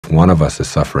one of us is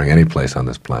suffering any place on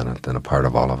this planet, then a part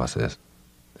of all of us is.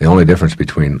 The only difference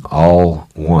between all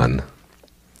one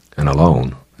and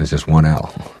alone is just one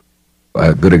L.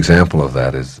 A good example of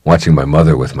that is watching my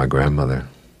mother with my grandmother.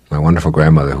 My wonderful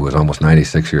grandmother, who was almost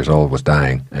 96 years old, was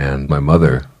dying, and my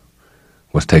mother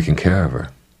was taking care of her.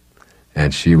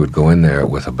 And she would go in there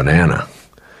with a banana,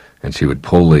 and she would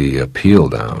pull the peel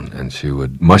down, and she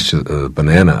would mush the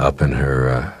banana up in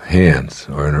her hands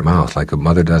or in her mouth like a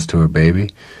mother does to her baby,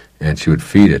 and she would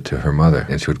feed it to her mother,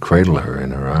 and she would cradle her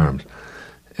in her arms.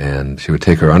 And she would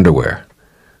take her underwear,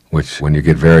 which when you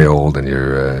get very old and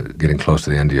you're getting close to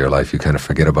the end of your life, you kind of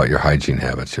forget about your hygiene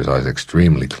habits. She was always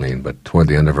extremely clean, but toward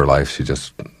the end of her life, she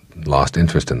just lost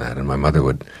interest in that. And my mother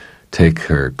would take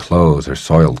her clothes, her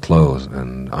soiled clothes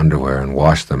and underwear, and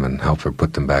wash them and help her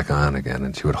put them back on again.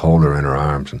 And she would hold her in her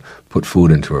arms and put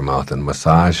food into her mouth and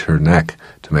massage her neck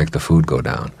to make the food go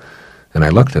down. And I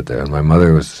looked at her, and my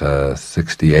mother was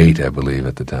 68, I believe,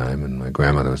 at the time, and my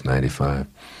grandmother was 95.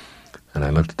 And I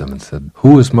looked at them and said,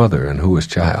 who is mother and who is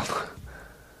child?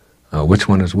 Which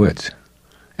one is which?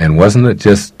 And wasn't it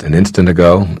just an instant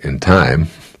ago in time,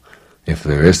 if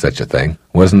there is such a thing,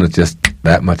 wasn't it just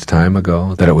that much time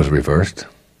ago that it was reversed?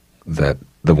 That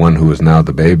the one who was now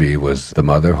the baby was the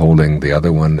mother holding the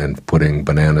other one and putting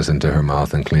bananas into her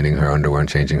mouth and cleaning her underwear and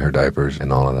changing her diapers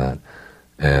and all of that.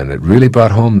 And it really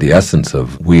brought home the essence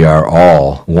of we are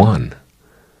all one.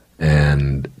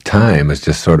 And time is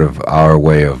just sort of our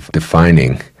way of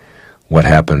defining what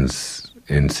happens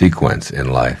in sequence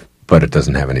in life. But it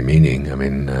doesn't have any meaning. I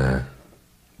mean,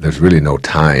 there's really no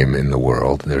time in the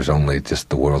world. There's only just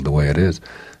the world the way it is.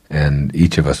 And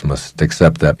each of us must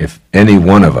accept that if any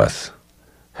one of us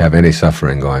have any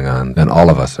suffering going on, then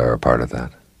all of us are a part of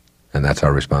that. And that's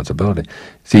our responsibility.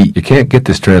 See, you can't get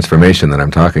this transformation that I'm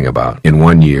talking about in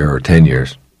 1 year or 10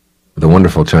 years. The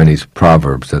wonderful Chinese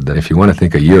proverb said that if you want to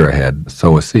think a year ahead,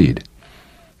 sow a seed.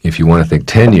 If you want to think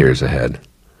 10 years ahead,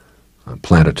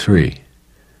 plant a tree.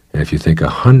 And if you think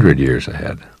 100 years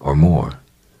ahead or more,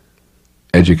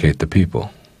 educate the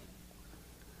people.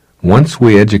 Once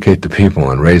we educate the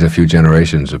people and raise a few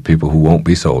generations of people who won't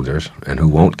be soldiers and who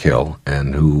won't kill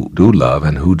and who do love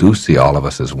and who do see all of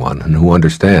us as one and who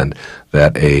understand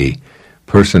that a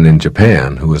person in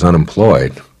Japan who is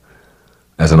unemployed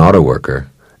as an auto worker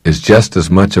is just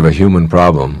as much of a human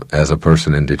problem as a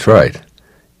person in Detroit,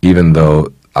 even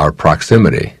though our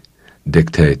proximity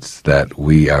dictates that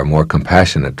we are more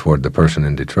compassionate toward the person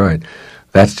in Detroit.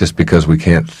 That's just because we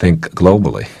can't think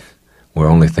globally. We're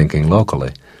only thinking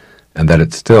locally. And that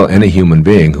it's still any human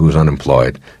being who is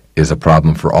unemployed is a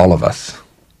problem for all of us.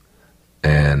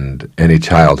 And any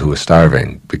child who is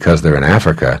starving because they're in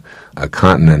Africa, a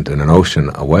continent and an ocean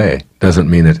away, doesn't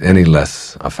mean it any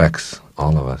less affects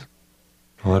all of us.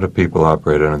 A lot of people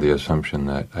operate under the assumption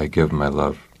that I give my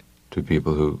love to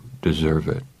people who deserve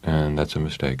it, and that's a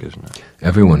mistake, isn't it?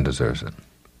 Everyone deserves it.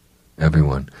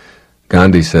 Everyone.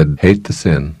 Gandhi said, hate the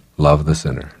sin, love the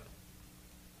sinner.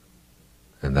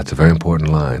 And that's a very important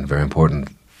line, very important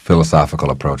philosophical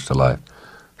approach to life.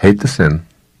 Hate the sin,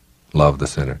 love the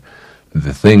sinner.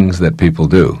 The things that people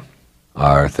do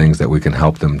are things that we can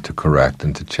help them to correct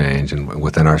and to change and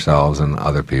within ourselves and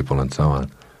other people and so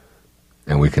on.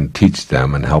 And we can teach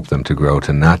them and help them to grow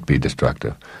to not be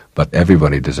destructive. But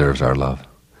everybody deserves our love.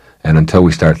 And until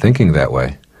we start thinking that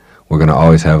way, we're going to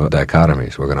always have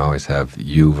dichotomies. We're going to always have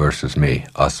you versus me,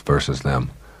 us versus them.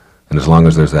 And as long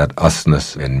as there's that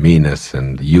usness and me-ness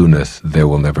and you-ness, there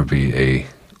will never be a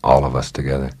all of us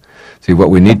together. See, what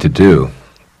we need to do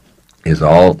is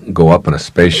all go up in a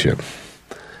spaceship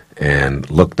and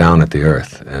look down at the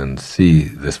earth and see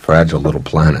this fragile little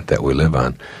planet that we live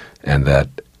on, and that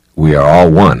we are all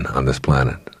one on this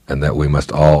planet, and that we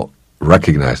must all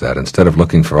recognize that. Instead of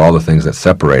looking for all the things that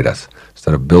separate us,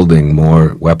 instead of building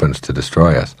more weapons to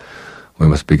destroy us, we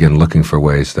must begin looking for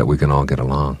ways that we can all get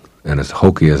along. And as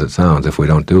hokey as it sounds, if we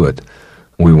don't do it,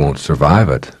 we won't survive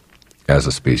it as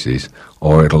a species,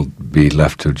 or it'll be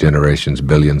left to generations,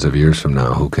 billions of years from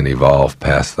now, who can evolve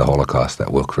past the Holocaust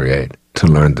that we'll create, to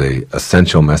learn the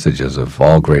essential messages of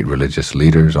all great religious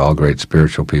leaders, all great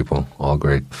spiritual people, all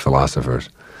great philosophers,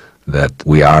 that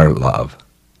we are love,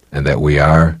 and that we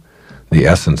are the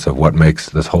essence of what makes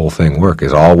this whole thing work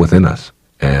is all within us.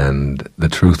 And the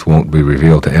truth won't be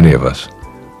revealed to any of us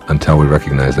until we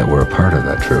recognize that we're a part of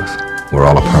that truth. We're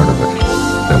all a part of it,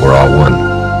 and we're all one.